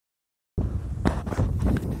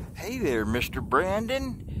Hey there, Mr.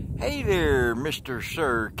 Brandon. Hey there, Mr.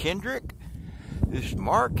 Sir Kendrick. This is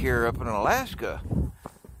Mark here up in Alaska.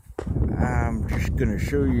 I'm just going to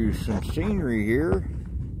show you some scenery here.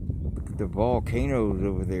 The volcanoes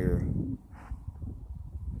over there.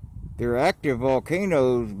 They're active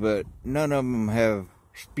volcanoes, but none of them have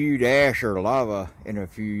spewed ash or lava in a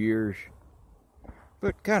few years.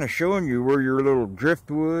 But kind of showing you where your little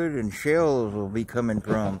driftwood and shells will be coming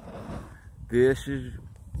from. This is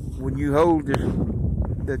when you hold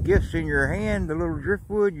the gifts in your hand, the little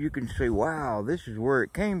driftwood, you can say, wow, this is where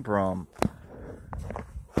it came from.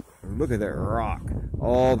 Look at that rock.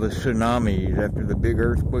 All the tsunamis after the big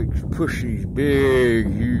earthquakes push these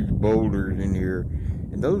big, huge boulders in here.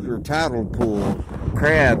 And those are tidal pools.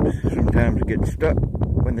 Crabs sometimes get stuck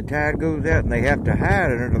when the tide goes out and they have to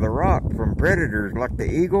hide under the rock from predators like the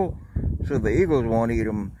eagle. So the eagles won't eat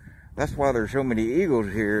them. That's why there's so many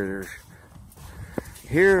eagles here.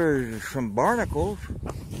 Here's some barnacles.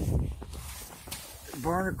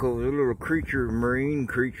 Barnacles are a little creature, marine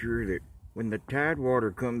creature that when the tide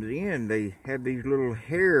water comes in, they have these little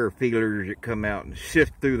hair feelers that come out and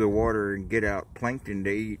sift through the water and get out plankton to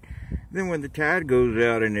eat. Then when the tide goes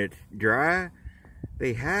out and it's dry,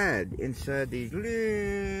 they hide inside these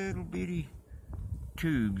little bitty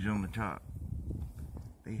tubes on the top.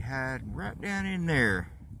 They hide right down in there.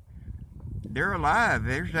 They're alive.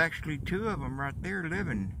 There's actually two of them right there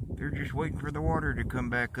living. They're just waiting for the water to come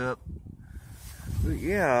back up. But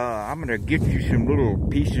yeah, I'm going to get you some little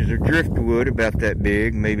pieces of driftwood about that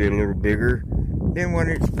big, maybe a little bigger. Then when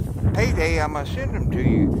it's payday, I'm going to send them to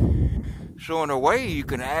you. So in a way, you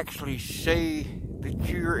can actually say that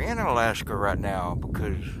you're in Alaska right now,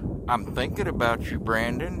 because I'm thinking about you,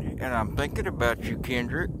 Brandon, and I'm thinking about you,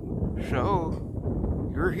 Kendrick.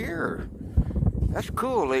 So you're here. That's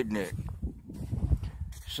cool, isn't it?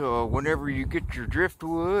 So whenever you get your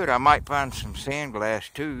driftwood, I might find some sand glass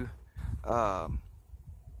too.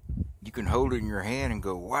 You can hold it in your hand and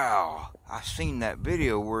go, wow, I seen that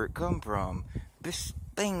video where it come from. This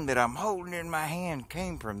thing that I'm holding in my hand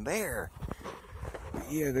came from there.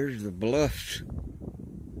 Yeah, there's the bluffs.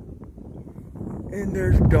 And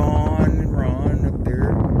there's Dawn and Ron up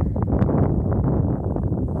there.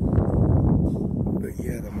 But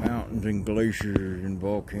yeah, the mountains and glaciers and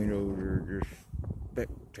volcanoes are just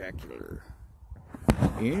spectacular.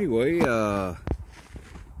 Anyway,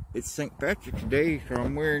 it's St. Patrick's Day, so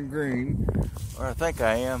I'm wearing green. Or I think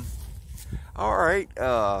I am. Alright,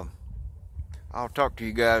 I'll talk to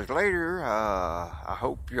you guys later. I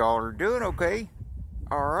hope y'all are doing okay.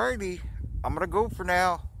 Alrighty, I'm gonna go for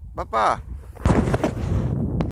now. Bye-bye.